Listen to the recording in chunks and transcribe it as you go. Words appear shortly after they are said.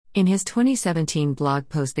In his 2017 blog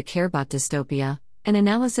post The CareBot Dystopia, an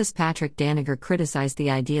analyst Patrick Danager criticized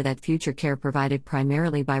the idea that future care provided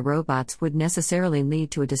primarily by robots would necessarily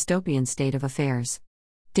lead to a dystopian state of affairs.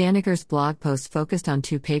 Danager's blog post focused on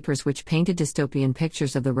two papers which painted dystopian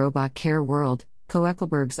pictures of the robot care world: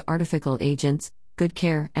 Koeckelberg's Artificial Agents, Good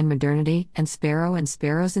Care and Modernity, and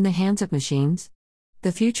Sparrows in the Hands of Machines.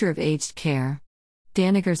 The Future of Aged Care.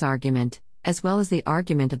 Danager's argument, as well as the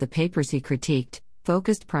argument of the papers he critiqued,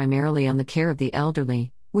 focused primarily on the care of the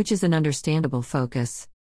elderly, which is an understandable focus.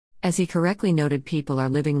 As he correctly noted, people are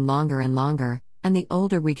living longer and longer, and the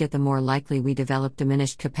older we get, the more likely we develop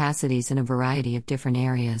diminished capacities in a variety of different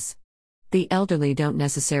areas. The elderly don't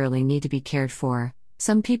necessarily need to be cared for.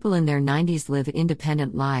 Some people in their 90s live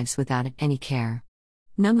independent lives without any care.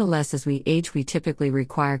 Nonetheless, as we age, we typically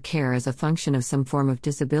require care as a function of some form of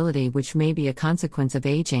disability, which may be a consequence of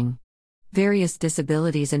aging. Various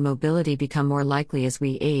disabilities and mobility become more likely as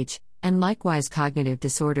we age, and likewise cognitive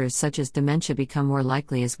disorders such as dementia become more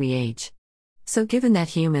likely as we age. So given that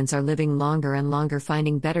humans are living longer and longer,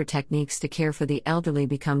 finding better techniques to care for the elderly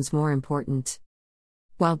becomes more important.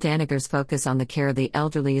 While Danager's focus on the care of the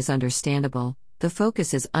elderly is understandable, the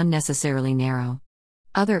focus is unnecessarily narrow.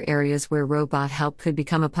 Other areas where robot help could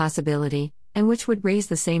become a possibility, and which would raise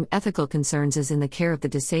the same ethical concerns as in the care of the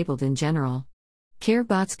disabled in general.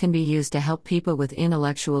 CareBots can be used to help people with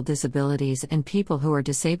intellectual disabilities and people who are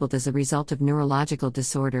disabled as a result of neurological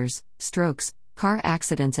disorders, strokes, car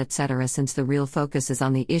accidents, etc. Since the real focus is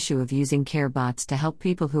on the issue of using CareBots to help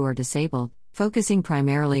people who are disabled, focusing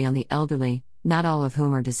primarily on the elderly, not all of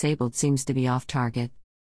whom are disabled, seems to be off target.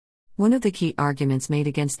 One of the key arguments made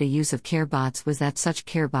against the use of CareBots was that such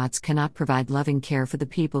CareBots cannot provide loving care for the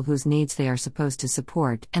people whose needs they are supposed to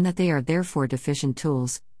support, and that they are therefore deficient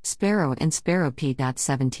tools. Sparrow and Sparrow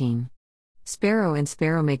p.17. Sparrow and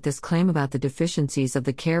Sparrow make this claim about the deficiencies of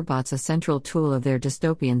the CareBots a central tool of their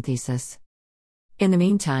dystopian thesis. In the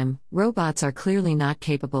meantime, robots are clearly not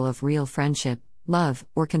capable of real friendship, love,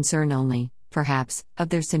 or concern, only, perhaps, of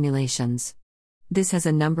their simulations. This has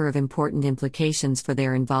a number of important implications for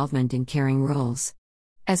their involvement in caring roles.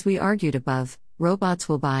 As we argued above, robots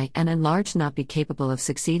will by and large not be capable of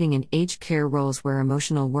succeeding in aged care roles where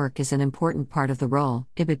emotional work is an important part of the role.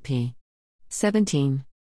 Ibid p. 17.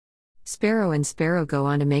 Sparrow and Sparrow go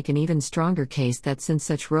on to make an even stronger case that since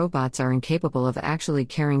such robots are incapable of actually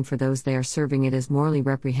caring for those they are serving, it is morally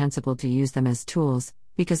reprehensible to use them as tools,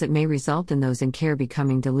 because it may result in those in care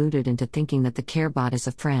becoming deluded into thinking that the CareBot is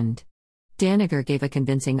a friend. Danager gave a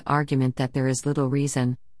convincing argument that there is little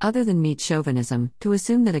reason, other than meat chauvinism, to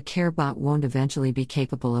assume that a CareBot won't eventually be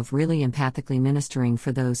capable of really empathically ministering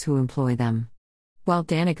for those who employ them. While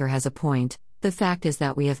Danager has a point, the fact is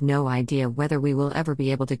that we have no idea whether we will ever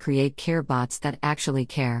be able to create CareBots that actually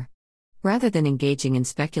care. Rather than engaging in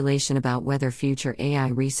speculation about whether future AI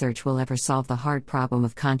research will ever solve the hard problem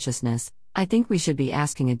of consciousness, I think we should be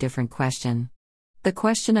asking a different question. The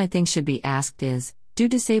question I think should be asked is, do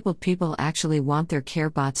disabled people actually want their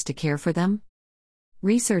CareBots to care for them?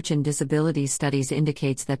 Research in disability studies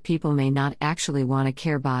indicates that people may not actually want a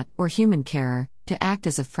CareBot, or human carer, to act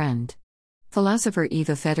as a friend. Philosopher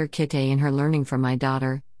Eva Feder-Kitte, in her Learning from My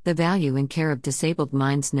Daughter, The Value in Care of Disabled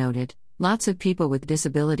Minds, noted, lots of people with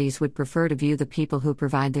disabilities would prefer to view the people who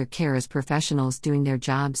provide their care as professionals doing their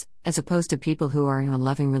jobs, as opposed to people who are in a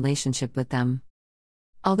loving relationship with them.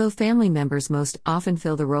 Although family members most often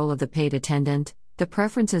fill the role of the paid attendant, the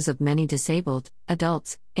preferences of many disabled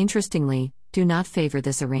adults, interestingly, do not favor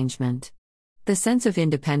this arrangement. The sense of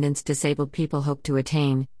independence disabled people hope to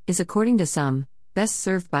attain is, according to some, best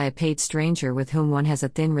served by a paid stranger with whom one has a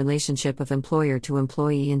thin relationship of employer to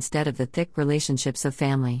employee instead of the thick relationships of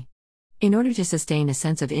family. In order to sustain a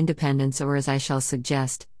sense of independence, or as I shall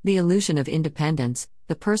suggest, the illusion of independence,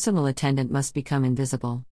 the personal attendant must become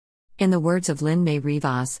invisible. In the words of Lynn May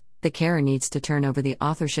Rivas, the carer needs to turn over the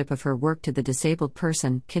authorship of her work to the disabled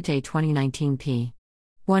person. Kitte 2019 p.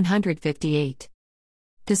 158.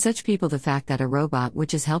 To such people, the fact that a robot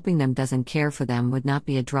which is helping them doesn't care for them would not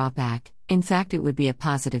be a drawback. In fact, it would be a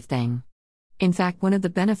positive thing. In fact, one of the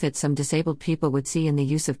benefits some disabled people would see in the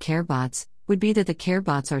use of CareBots would be that the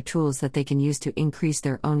CareBots are tools that they can use to increase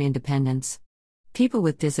their own independence. People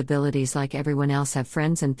with disabilities, like everyone else, have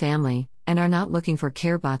friends and family, and are not looking for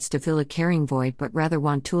CareBots to fill a caring void, but rather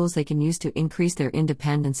want tools they can use to increase their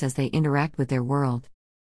independence as they interact with their world.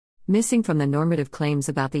 Missing from the normative claims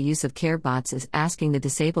about the use of CareBots is asking the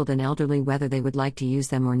disabled and elderly whether they would like to use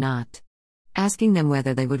them or not. Asking them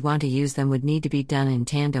whether they would want to use them would need to be done in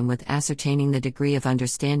tandem with ascertaining the degree of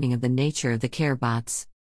understanding of the nature of the CareBots.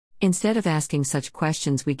 Instead of asking such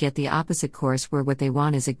questions, we get the opposite course where what they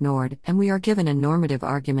want is ignored, and we are given a normative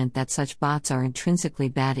argument that such bots are intrinsically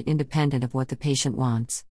bad independent of what the patient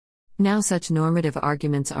wants. Now, such normative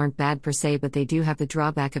arguments aren't bad per se, but they do have the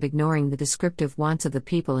drawback of ignoring the descriptive wants of the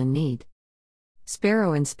people in need.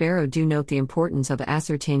 Sparrow and Sparrow do note the importance of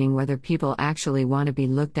ascertaining whether people actually want to be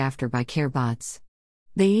looked after by care bots.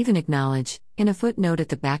 They even acknowledge, in a footnote at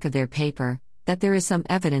the back of their paper, that there is some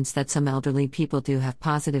evidence that some elderly people do have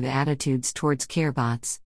positive attitudes towards care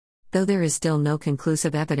bots. Though there is still no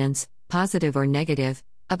conclusive evidence, positive or negative,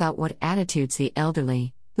 about what attitudes the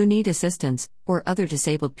elderly, who need assistance, or other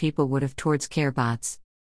disabled people would have towards care bots.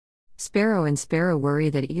 Sparrow and Sparrow worry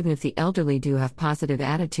that even if the elderly do have positive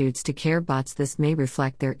attitudes to care bots, this may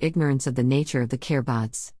reflect their ignorance of the nature of the care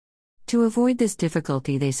bots. To avoid this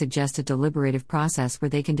difficulty, they suggest a deliberative process where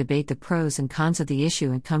they can debate the pros and cons of the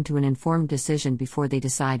issue and come to an informed decision before they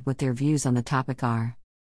decide what their views on the topic are.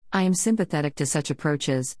 I am sympathetic to such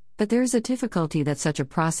approaches, but there is a difficulty that such a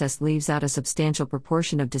process leaves out a substantial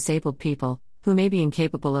proportion of disabled people, who may be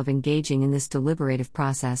incapable of engaging in this deliberative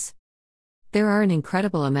process. There are an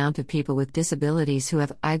incredible amount of people with disabilities who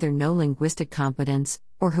have either no linguistic competence,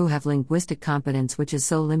 or who have linguistic competence which is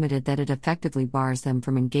so limited that it effectively bars them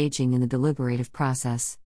from engaging in the deliberative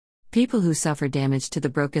process. People who suffer damage to the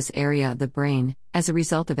Broca's area of the brain, as a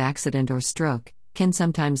result of accident or stroke, can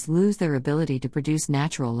sometimes lose their ability to produce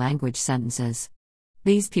natural language sentences.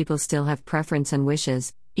 These people still have preference and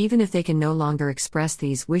wishes, even if they can no longer express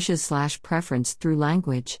these wishes/preference through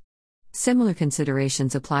language. Similar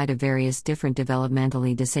considerations apply to various different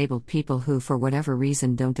developmentally disabled people who, for whatever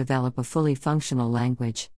reason, don't develop a fully functional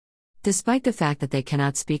language. Despite the fact that they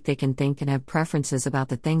cannot speak, they can think and have preferences about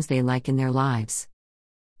the things they like in their lives.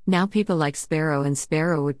 Now, people like Sparrow and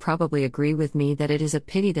Sparrow would probably agree with me that it is a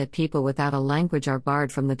pity that people without a language are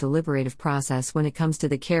barred from the deliberative process when it comes to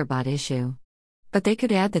the CareBot issue. But they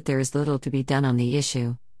could add that there is little to be done on the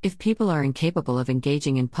issue. If people are incapable of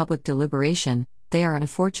engaging in public deliberation, they are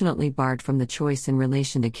unfortunately barred from the choice in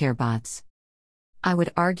relation to CareBots. I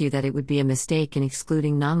would argue that it would be a mistake in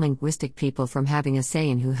excluding non-linguistic people from having a say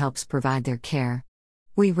in who helps provide their care.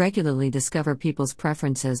 We regularly discover people's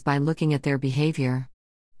preferences by looking at their behavior.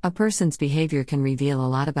 A person's behavior can reveal a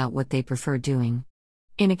lot about what they prefer doing.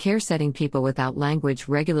 In a care setting, people without language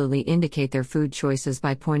regularly indicate their food choices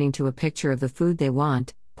by pointing to a picture of the food they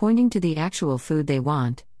want, pointing to the actual food they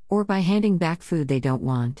want, or by handing back food they don't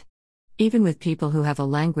want. Even with people who have a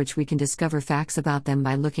language, we can discover facts about them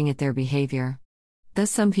by looking at their behavior.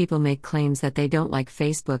 Thus, some people make claims that they don't like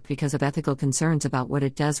Facebook because of ethical concerns about what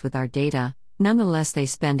it does with our data. Nonetheless, they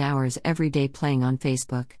spend hours every day playing on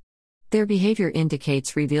Facebook. Their behavior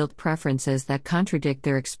indicates revealed preferences that contradict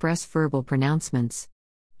their express verbal pronouncements.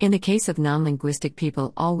 In the case of non-linguistic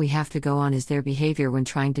people, all we have to go on is their behavior when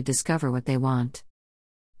trying to discover what they want.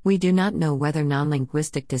 We do not know whether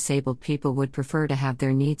non-linguistic disabled people would prefer to have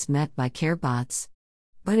their needs met by CareBots.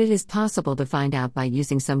 But it is possible to find out by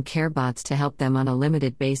using some CareBots to help them on a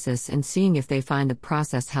limited basis and seeing if they find the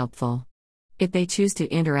process helpful. If they choose to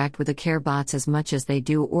interact with the CareBots as much as they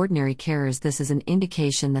do ordinary carers, this is an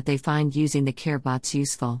indication that they find using the CareBots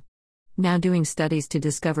useful. Now, doing studies to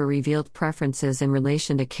discover revealed preferences in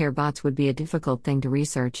relation to CareBots would be a difficult thing to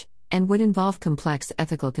research, and would involve complex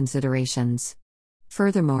ethical considerations.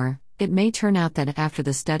 Furthermore, it may turn out that after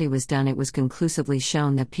the study was done, it was conclusively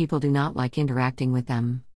shown that people do not like interacting with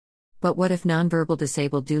them. But what if nonverbal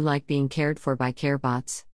disabled do like being cared for by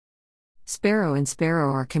CareBots? Sparrow and Sparrow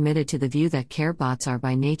are committed to the view that CareBots are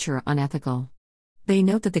by nature unethical. They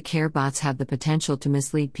note that the CareBots have the potential to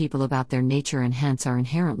mislead people about their nature and hence are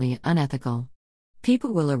inherently unethical.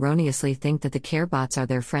 People will erroneously think that the CareBots are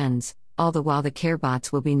their friends, all the while the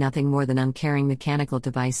CareBots will be nothing more than uncaring mechanical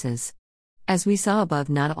devices. As we saw above,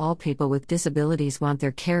 not all people with disabilities want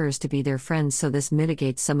their carers to be their friends, so this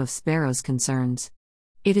mitigates some of Sparrow's concerns.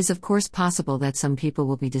 It is of course possible that some people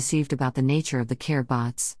will be deceived about the nature of the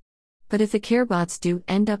CareBots. But if the CareBots do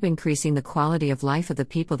end up increasing the quality of life of the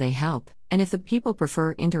people they help, and if the people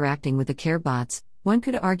prefer interacting with the CareBots, one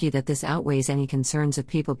could argue that this outweighs any concerns of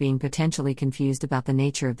people being potentially confused about the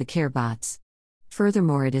nature of the CareBots.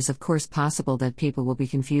 Furthermore, it is of course possible that people will be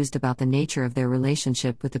confused about the nature of their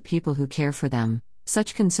relationship with the people who care for them.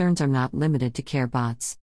 Such concerns are not limited to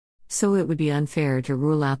CareBots. So it would be unfair to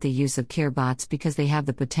rule out the use of CareBots because they have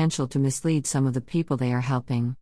the potential to mislead some of the people they are helping.